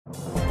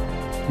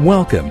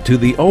Welcome to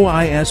the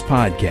OIS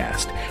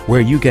Podcast,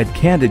 where you get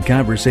candid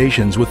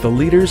conversations with the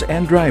leaders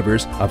and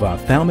drivers of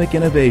ophthalmic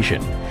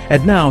innovation.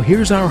 And now,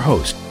 here's our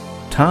host,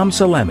 Tom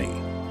Salemi.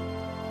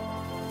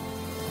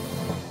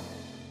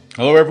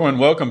 Hello, everyone.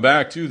 Welcome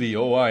back to the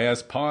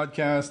OIS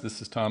Podcast.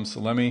 This is Tom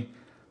Salemi.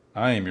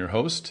 I am your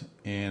host,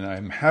 and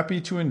I'm happy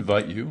to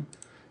invite you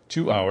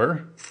to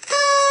our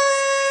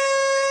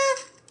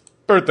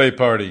birthday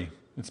party.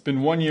 It's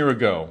been 1 year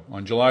ago.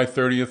 On July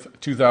 30th,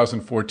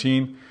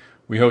 2014,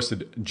 we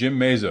hosted Jim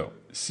Mazo,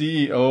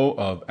 CEO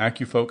of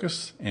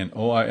AcuFocus and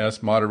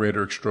OIS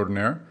moderator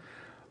extraordinaire.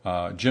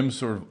 Jim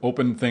sort of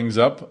opened things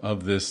up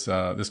of this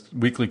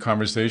weekly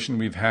conversation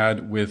we've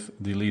had with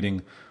the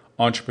leading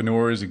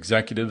entrepreneurs,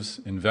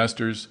 executives,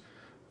 investors,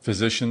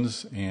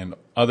 physicians, and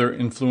other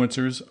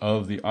influencers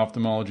of the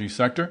ophthalmology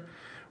sector.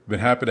 We've been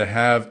happy to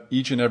have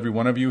each and every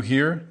one of you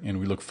here, and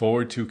we look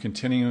forward to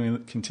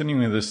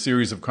continuing this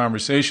series of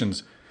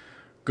conversations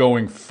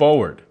going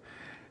forward.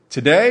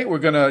 Today, we're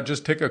going to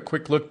just take a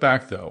quick look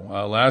back, though.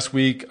 Last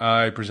week,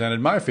 I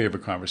presented my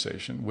favorite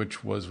conversation,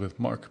 which was with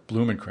Mark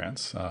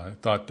Blumenkrantz. I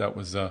thought that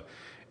was an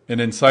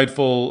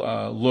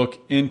insightful look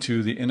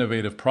into the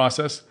innovative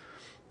process.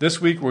 This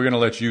week, we're going to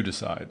let you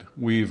decide.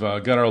 We've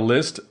got our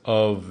list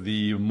of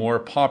the more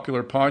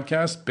popular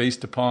podcasts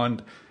based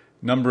upon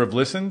number of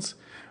listens.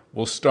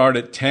 We'll start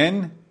at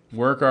 10,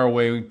 work our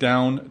way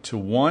down to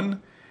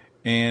 1,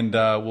 and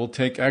we'll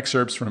take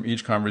excerpts from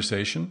each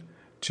conversation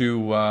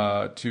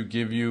to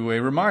give you a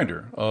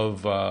reminder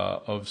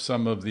of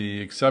some of the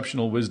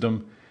exceptional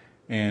wisdom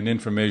and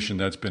information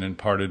that's been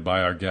imparted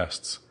by our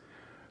guests.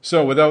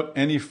 So without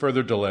any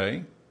further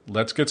delay,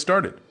 let's get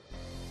started.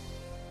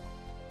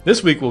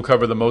 This week, we'll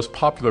cover the most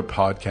popular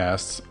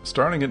podcasts,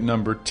 starting at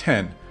number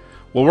 10.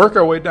 We'll work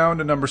our way down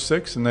to number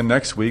 6, and then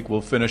next week,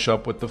 we'll finish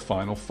up with the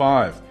final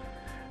 5.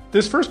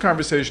 This first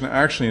conversation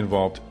actually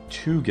involved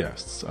 2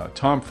 guests,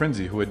 Tom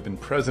Frinzi, who had been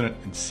president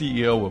and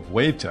CEO of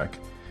WaveTech,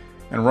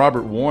 and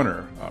Robert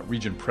Warner,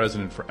 region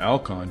president for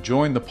Alcon,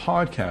 joined the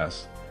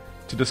podcast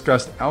to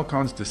discuss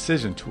Alcon's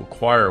decision to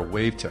acquire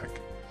WaveTech.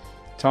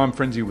 Tom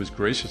Frinzi was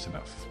gracious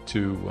enough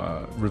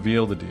to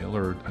reveal the deal,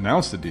 or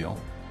announce the deal,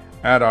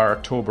 at our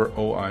October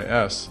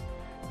OIS,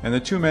 and the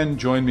 2 men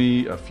joined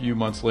me a few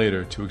months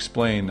later to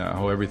explain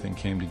how everything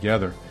came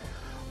together.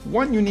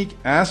 One unique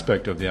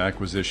aspect of the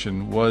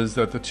acquisition was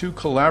that the 2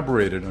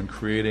 collaborated on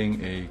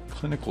creating a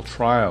clinical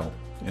trial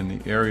in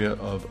the area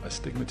of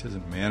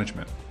astigmatism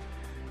management.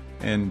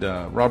 And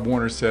Rob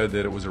Warner said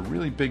that it was a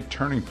really big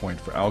turning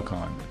point for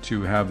Alcon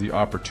to have the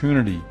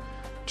opportunity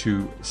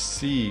to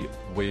see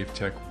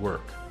WaveTech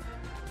work.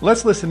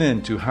 Let's listen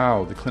in to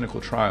how the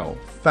clinical trial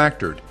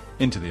factored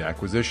into the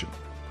acquisition.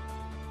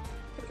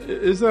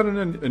 Is that an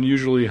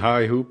unusually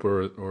high hoop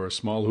or a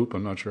small hoop?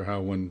 I'm not sure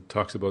how one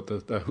talks about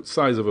the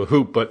size of a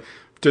hoop, but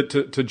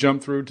to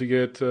jump through to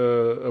get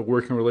a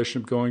working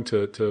relationship going,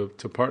 to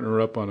partner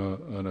up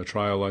on a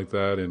trial like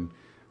that, and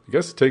I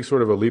guess it takes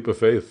sort of a leap of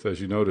faith, as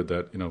you noted,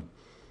 that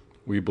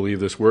we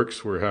believe this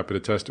works. We're happy to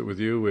test it with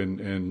you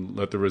and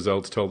let the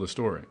results tell the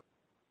story.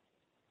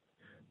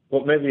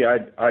 Well, maybe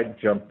I'd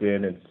jump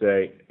in and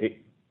say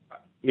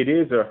it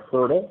is a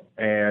hurdle,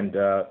 and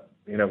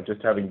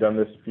just having done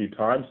this a few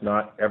times,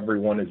 not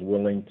everyone is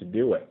willing to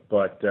do it.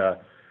 But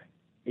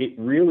it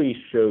really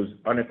shows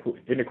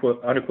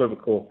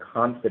unequivocal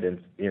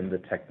confidence in the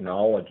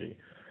technology.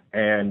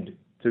 And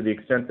to the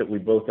extent that we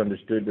both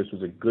understood this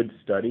was a good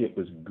study, it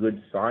was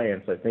good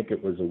science, I think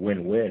it was a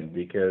win-win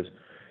because,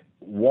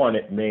 one,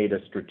 it made a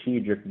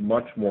strategic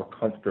much more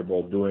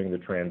comfortable doing the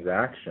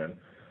transaction.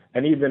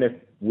 And even if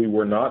we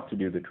were not to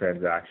do the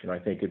transaction, I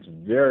think it's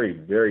very,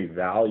 very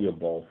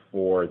valuable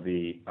for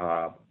the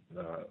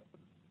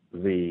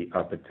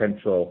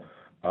potential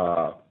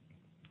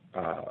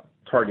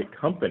target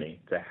company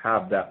to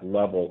have that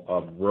level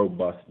of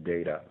robust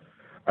data.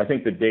 I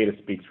think the data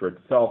speaks for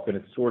itself, and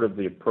it's sort of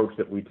the approach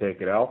that we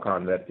take at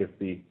Alcon, that if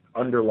the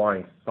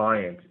underlying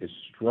science is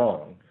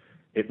strong,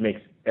 it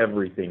makes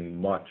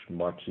everything much,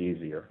 much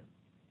easier.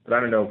 But I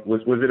don't know,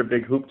 was it a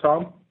big hoop,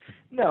 Tom?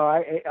 No,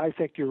 I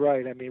think you're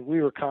right. I mean,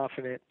 we were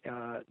confident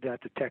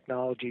that the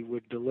technology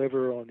would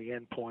deliver on the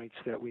endpoints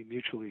that we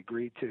mutually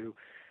agreed to.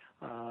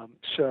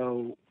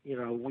 So,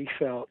 we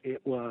felt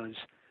it was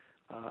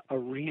a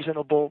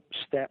reasonable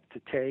step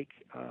to take,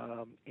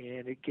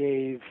 and it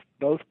gave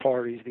both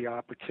parties the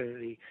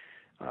opportunity,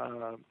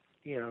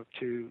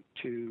 to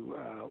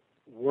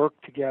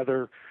work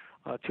together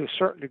to a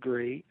certain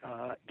degree,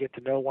 get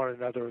to know one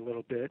another a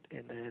little bit,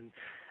 and then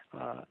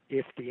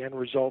if the end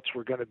results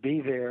were going to be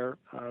there,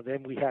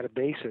 then we had a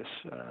basis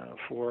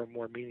for a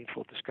more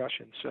meaningful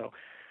discussion. So,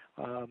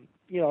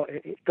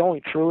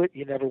 going through it,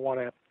 you never want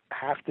to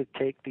have to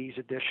take these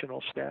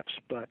additional steps,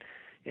 but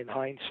in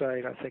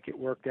hindsight, I think it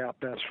worked out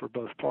best for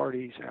both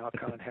parties.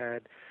 Alcon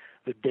had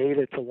the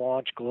data to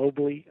launch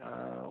globally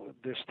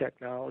this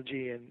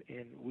technology, and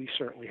we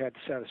certainly had the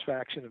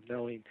satisfaction of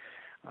knowing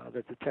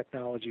that the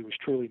technology was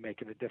truly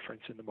making a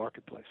difference in the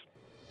marketplace.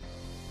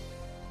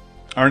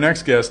 Our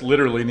next guest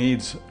literally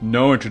needs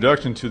no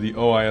introduction to the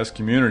OIS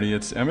community.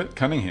 It's Emmett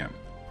Cunningham.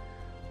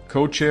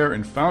 co-chair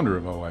and founder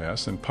of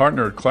OIS and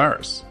partner at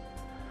Claris.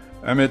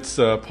 Emmett's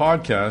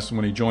podcast,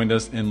 when he joined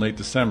us in late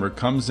December,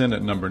 comes in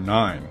at number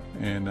 9.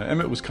 And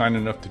Emmett was kind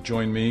enough to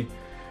join me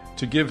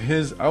to give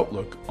his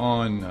outlook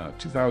on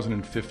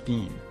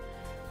 2015.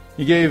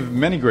 He gave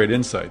many great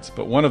insights,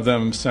 but one of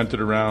them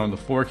centered around the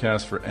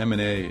forecast for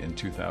M&A in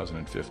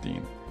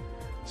 2015.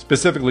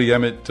 Specifically,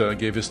 Emmett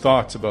gave his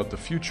thoughts about the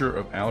future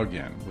of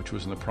Allergan, which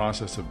was in the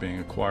process of being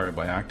acquired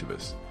by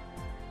Actavis.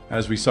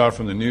 As we saw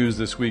from the news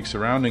this week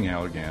surrounding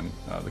Allergan,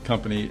 the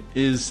company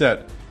is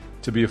set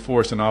to be a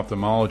force in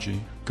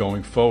ophthalmology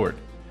going forward.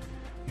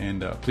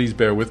 And please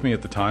bear with me,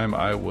 at the time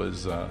I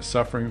was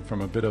suffering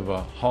from a bit of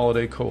a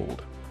holiday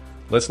cold.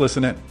 Let's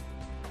listen in.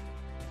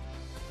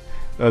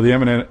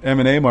 The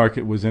M&A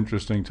market was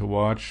interesting to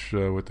watch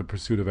with the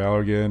pursuit of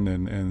Allergan,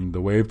 and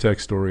the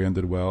WaveTech story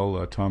ended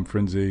well. Tom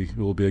Frinzi,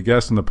 who will be a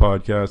guest in the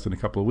podcast in a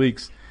couple of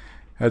weeks,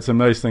 had some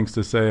nice things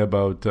to say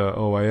about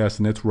OIS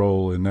and its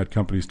role in that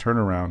company's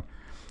turnaround.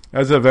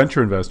 As a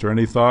venture investor,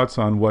 any thoughts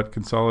on what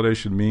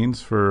consolidation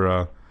means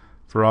for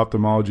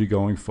ophthalmology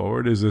going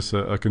forward? Is this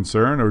a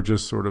concern or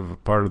just sort of a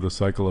part of the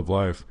cycle of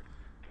life?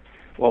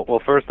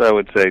 Well, first I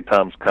would say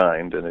Tom's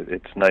kind, and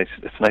it's nice.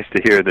 It's nice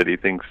to hear that he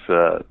thinks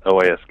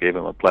OIS gave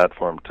him a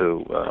platform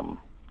to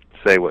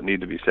say what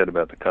needed to be said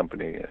about the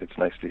company. It's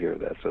nice to hear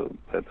that, so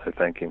I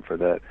thank him for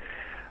that.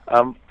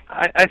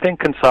 I think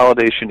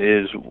consolidation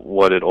is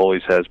what it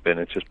always has been.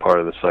 It's just part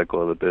of the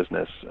cycle of the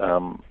business.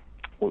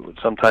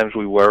 Sometimes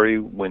we worry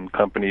when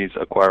companies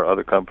acquire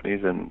other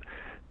companies and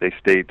they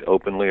state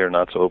openly or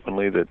not so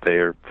openly that they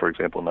are, for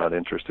example, not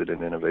interested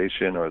in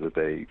innovation, or that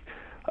they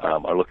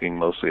are looking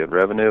mostly at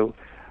revenue.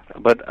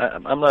 But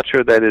I'm not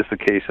sure that is the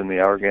case in the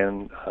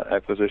Allergan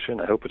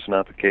acquisition. I hope it's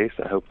not the case.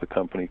 I hope the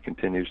company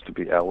continues to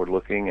be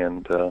outward-looking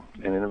and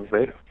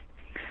innovative.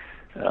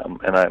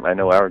 And I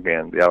know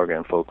the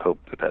Allergan folk hope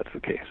that that's the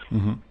case.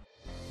 Mm-hmm.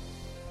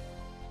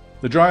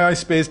 The dry eye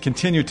space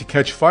continued to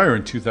catch fire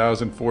in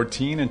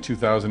 2014 and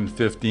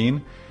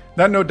 2015.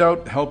 That no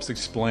doubt helps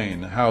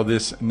explain how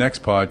this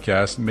next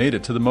podcast made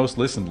it to the most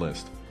listened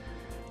list.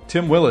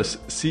 Tim Willis,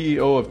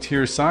 CEO of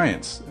Tear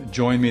Science,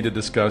 joined me to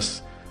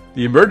discuss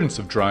the emergence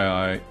of dry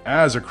eye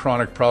as a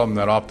chronic problem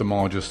that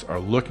ophthalmologists are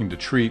looking to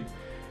treat,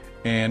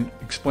 and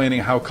explaining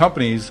how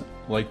companies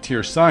like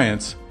Tear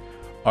Science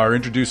are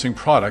introducing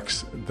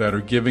products that are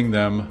giving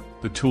them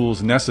the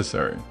tools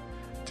necessary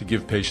to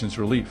give patients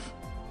relief.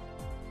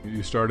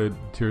 You started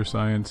Tear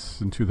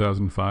Science in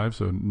 2005,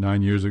 so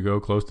 9 years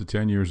ago, close to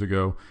 10 years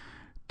ago.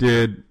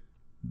 Did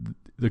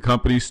the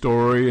company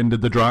story and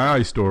did the dry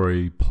eye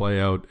story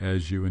play out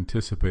as you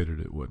anticipated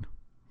it would?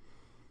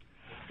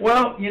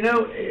 Well, you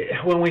know,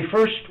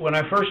 when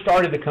I first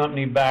started the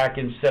company back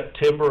in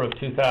September of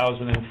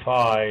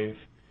 2005,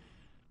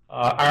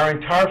 our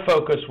entire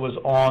focus was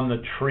on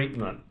the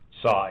treatment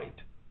side.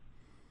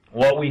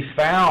 What we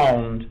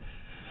found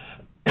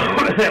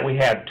that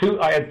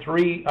I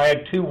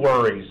had two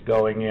worries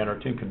going in, or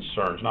two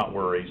concerns, not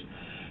worries,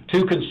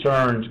 two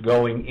concerns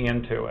going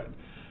into it.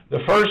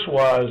 The first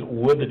was,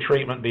 would the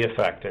treatment be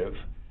effective?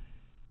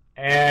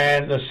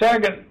 And the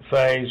second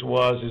phase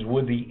was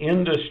would the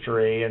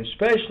industry, and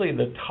especially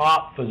the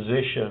top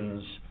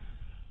physicians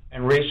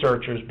and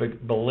researchers,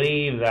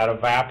 believe that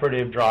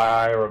evaporative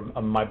dry eye or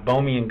a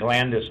meibomian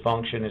gland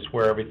dysfunction is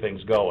where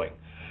everything's going?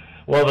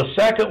 Well, the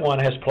second one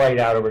has played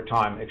out over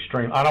time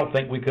extreme. I don't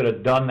think we could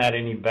have done that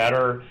any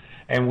better,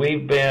 and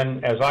we've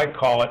been, as I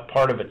call it,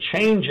 part of a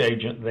change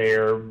agent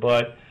there,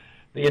 but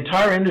the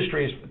entire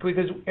industry is,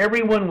 because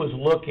everyone was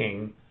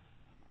looking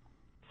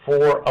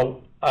for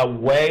a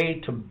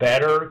way to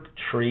better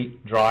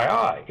treat dry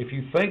eye. If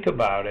you think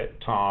about it,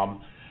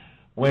 Tom,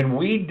 when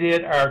we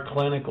did our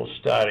clinical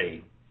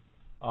study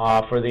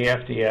for the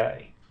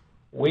FDA,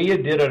 we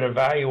did an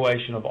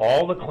evaluation of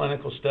all the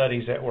clinical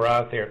studies that were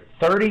out there.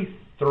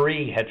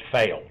 33 had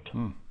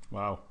failed.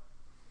 Wow.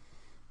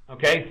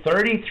 Okay,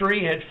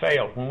 33 had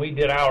failed when we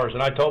did ours,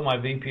 and I told my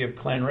VP of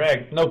Clin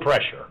Reg, no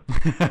pressure.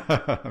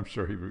 I'm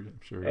sure he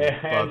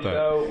thought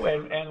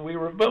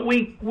that. But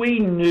we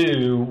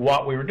knew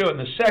what we were doing.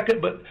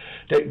 But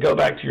to go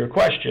back to your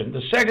question,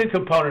 the second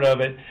component of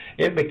it,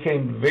 it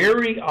became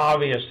very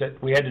obvious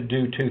that we had to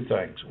do two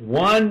things.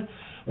 One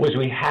was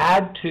we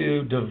had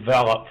to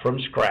develop from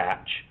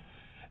scratch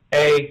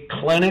a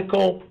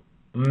clinical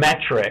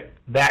metric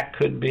that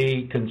could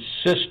be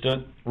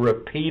consistent,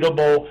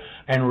 repeatable,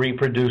 and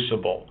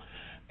reproducible.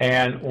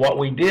 And what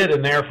we did,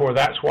 and therefore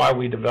that's why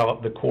we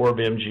developed the Corb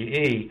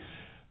MGE,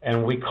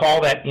 and we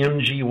call that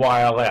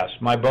MGYLS,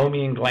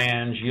 meibomian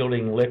glands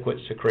yielding liquid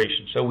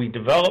secretion. So we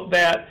developed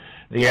that,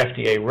 the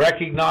FDA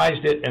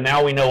recognized it, and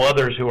now we know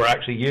others who are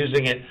actually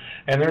using it,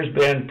 and there's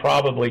been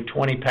probably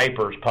 20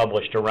 papers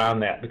published around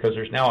that, because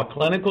there's now a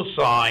clinical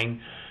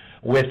sign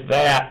with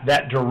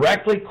that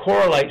directly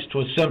correlates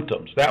to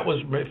symptoms. That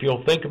was, if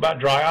you'll think about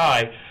dry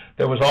eye,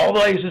 there was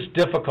always this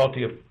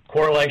difficulty of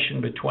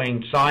correlation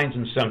between signs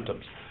and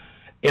symptoms.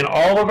 In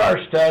all of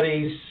our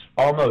studies,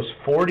 almost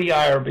 40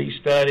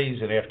 IRB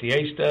studies, an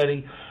FDA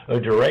study, a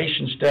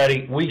duration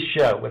study, we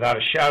show, without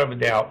a shadow of a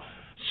doubt,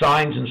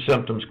 signs and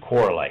symptoms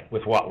correlate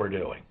with what we're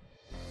doing.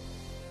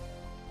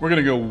 We're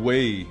going to go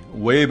way,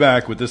 way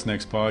back with this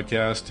next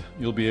podcast.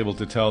 You'll be able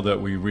to tell that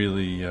we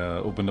really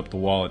opened up the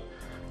wallet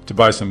to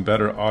buy some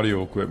better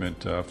audio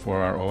equipment for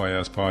our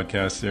OIS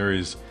podcast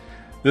series.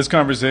 This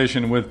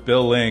conversation with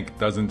Bill Link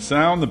doesn't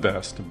sound the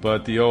best,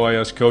 but the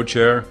OIS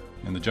co-chair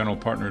and the general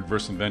partner at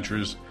Versant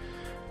Ventures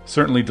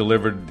certainly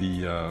delivered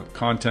the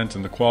content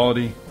and the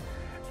quality.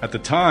 At the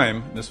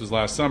time, this was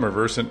last summer,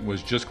 Versant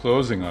was just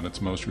closing on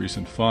its most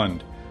recent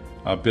fund.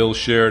 Bill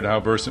shared how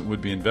Versant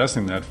would be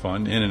investing that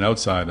fund in and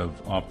outside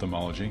of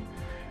ophthalmology.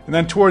 And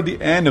then toward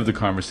the end of the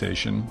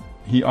conversation,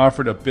 he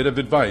offered a bit of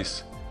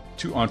advice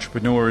to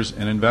entrepreneurs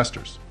and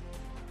investors.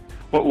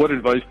 What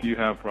advice do you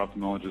have for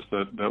ophthalmologists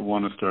that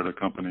want to start a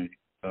company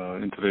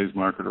in today's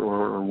market,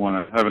 or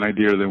want to have an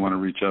idea they want to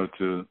reach out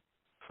to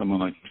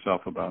someone like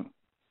yourself about?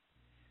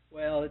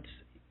 Well, it's,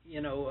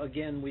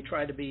 again, we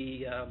try to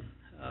be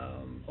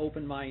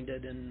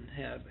open-minded and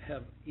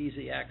have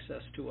easy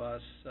access to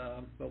us,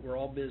 but we're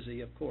all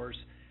busy, of course.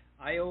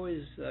 I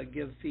always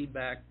give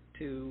feedback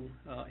to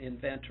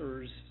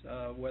inventors,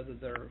 whether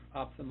they're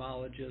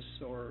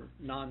ophthalmologists or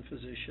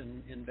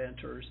non-physician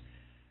inventors.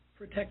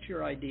 Protect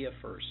your idea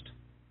first.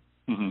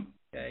 Mm-hmm.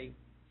 Okay,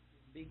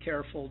 be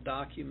careful,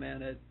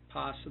 document it,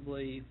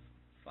 possibly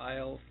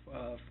file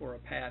for a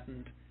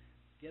patent.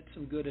 Get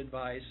some good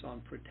advice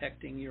on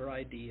protecting your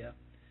idea.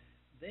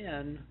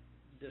 Then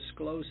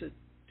disclose it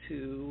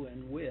to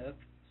and with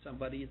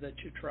somebody that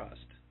you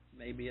trust.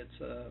 Maybe it's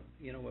a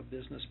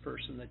business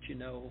person that you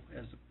know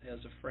as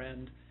a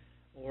friend,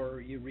 or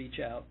you reach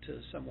out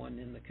to someone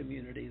in the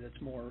community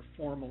that's more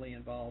formally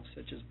involved,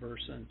 such as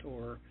Versant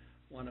or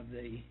one of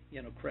the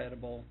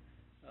credible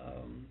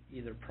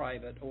either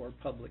private or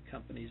public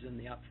companies in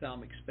the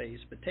ophthalmic space.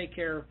 But take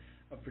care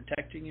of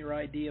protecting your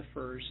idea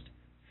first.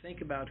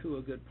 Think about who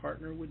a good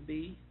partner would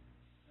be.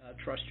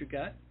 Trust your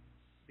gut,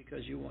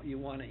 because you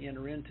want to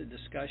enter into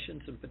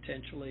discussions and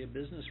potentially a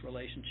business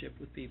relationship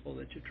with people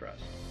that you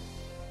trust.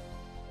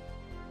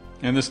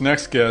 And this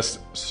next guest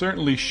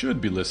certainly should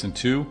be listened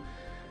to.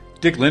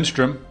 Dick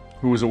Lindstrom,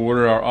 who was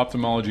awarded our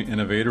Ophthalmology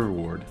Innovator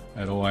Award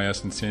at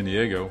OIS in San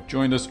Diego,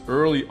 joined us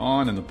early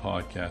on in the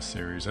podcast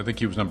series. I think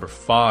he was number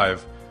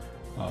 5.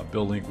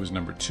 Bill Link was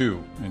number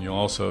 2. And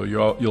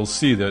you'll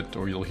see that,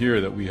 or you'll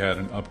hear that we had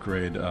an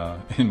upgrade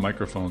in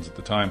microphones at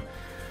the time.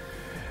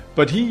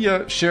 But he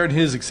shared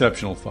his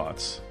exceptional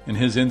thoughts and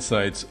his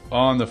insights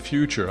on the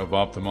future of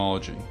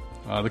ophthalmology.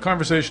 The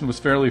conversation was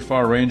fairly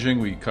far-ranging.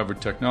 We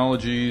covered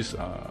technologies,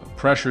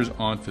 pressures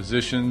on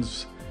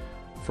physicians,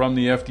 from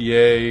the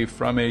FDA,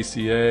 from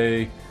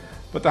ACA,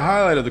 but the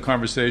highlight of the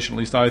conversation, at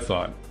least I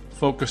thought,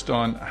 focused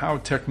on how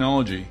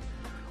technology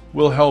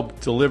will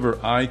help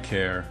deliver eye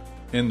care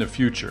in the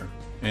future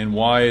and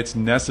why it's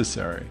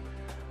necessary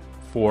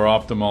for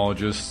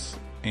ophthalmologists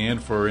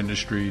and for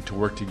industry to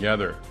work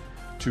together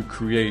to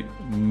create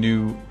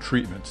new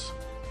treatments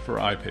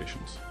for eye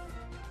patients.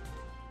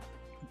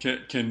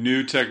 Can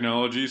new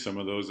technology, some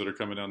of those that are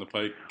coming down the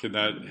pike, can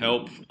that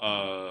help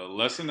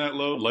lessen that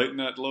load, lighten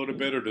that load a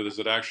bit, or does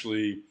it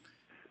actually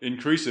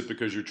increase it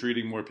because you're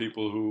treating more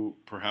people who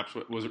perhaps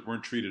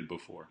weren't treated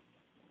before?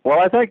 Well,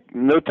 I think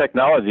new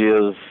technology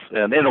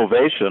and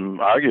innovation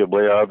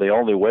arguably are the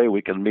only way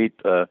we can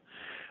meet the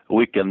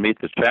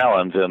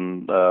challenge.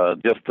 And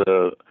just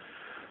to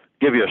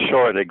give you a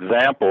short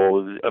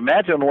example,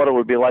 imagine what it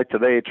would be like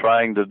today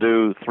trying to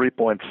do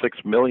 3.6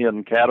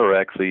 million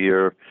cataracts a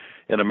year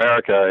in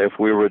America if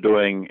we were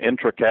doing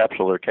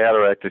intracapsular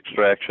cataract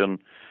extraction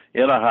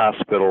in a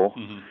hospital,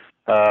 mm-hmm.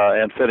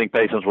 And fitting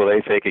patients with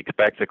aphakic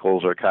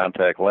spectacles or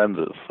contact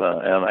lenses.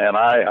 And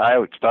I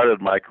started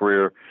my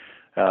career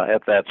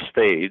at that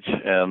stage,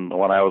 and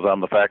when I was on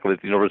the faculty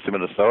at the University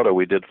of Minnesota,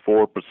 we did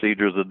 4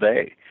 procedures a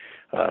day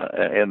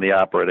in the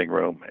operating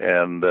room.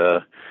 And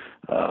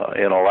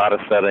in a lot of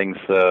settings,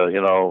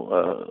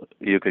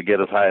 you could get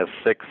as high as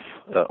 6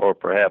 or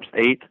perhaps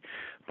 8.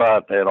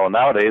 But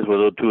nowadays we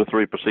do 2 or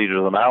 3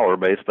 procedures an hour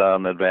based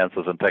on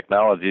advances in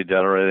technology,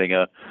 generating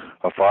a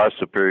far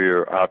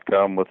superior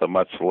outcome with a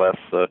much less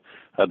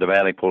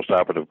demanding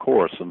postoperative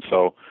course. And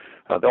so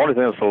the only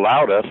thing that's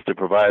allowed us to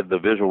provide the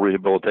visual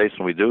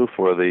rehabilitation we do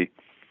for the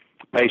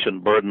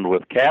patient burdened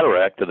with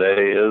cataract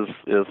today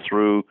is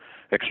through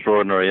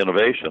extraordinary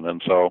innovation.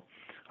 And so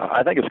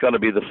I think it's going to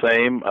be the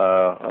same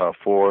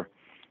for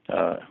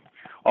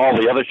all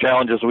the other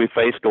challenges we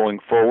face going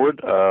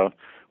forward,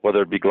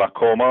 whether it be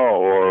glaucoma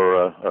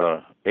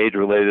or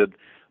age-related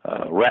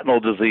retinal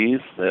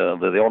disease.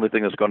 The only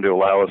thing that's going to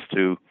allow us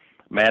to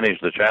manage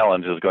the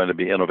challenge is going to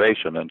be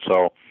innovation. And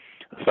so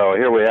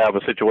here we have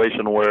a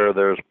situation where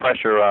there's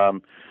pressure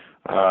on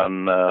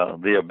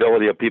the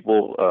ability of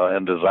people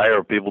and desire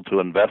of people to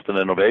invest in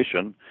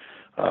innovation,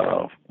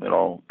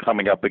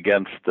 coming up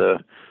against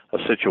a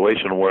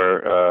situation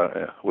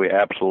where we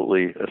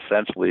absolutely,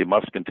 essentially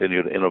must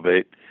continue to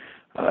innovate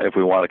if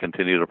we want to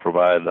continue to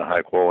provide a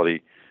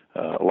high-quality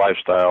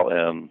lifestyle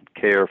and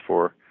care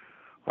for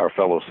our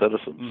fellow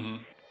citizens. Mm-hmm.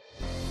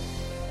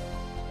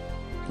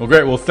 Well,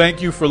 great. Well,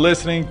 thank you for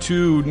listening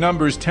to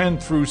numbers 10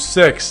 through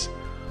 6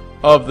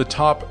 of the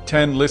top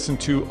 10 listened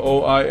to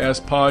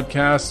OIS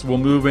podcasts. We'll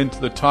move into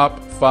the top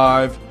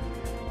 5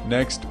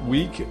 next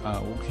week.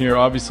 We'll hear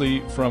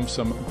obviously from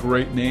some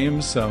great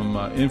names, some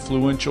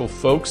influential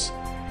folks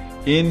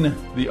in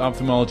the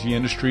ophthalmology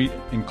industry,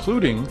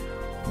 including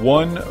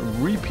one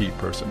repeat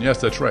person. Yes,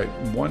 that's right.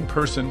 One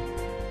person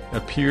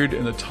appeared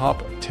in the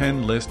top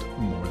 10 list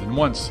more than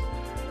once.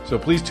 So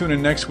please tune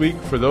in next week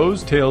for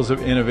those tales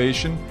of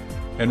innovation.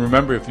 And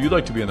remember, if you'd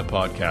like to be on the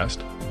podcast,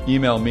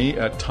 email me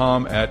at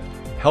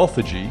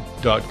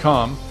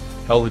tom@healthigy.com.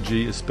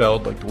 Healthigy is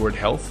spelled like the word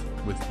health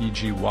with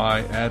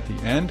EGY at the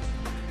end.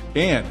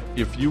 And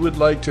if you would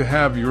like to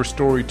have your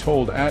story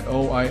told at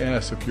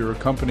OIS, if you're a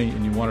company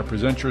and you want to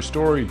present your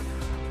story,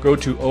 go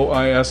to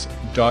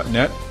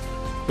OIS.net,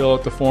 fill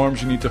out the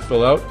forms you need to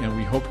fill out, and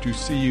we hope to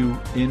see you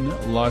in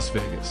Las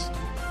Vegas.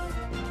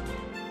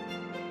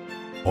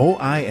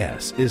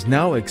 OIS is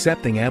now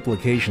accepting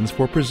applications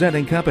for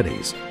presenting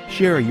companies.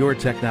 Share your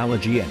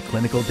technology and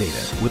clinical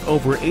data with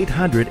over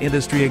 800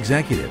 industry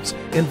executives,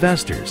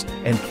 investors,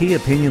 and key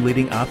opinion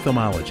leading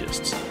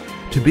ophthalmologists.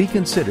 To be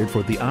considered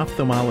for the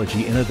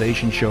Ophthalmology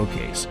Innovation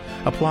Showcase,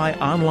 apply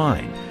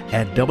online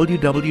at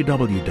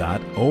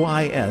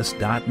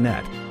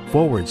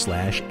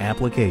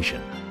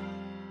www.ois.net/application.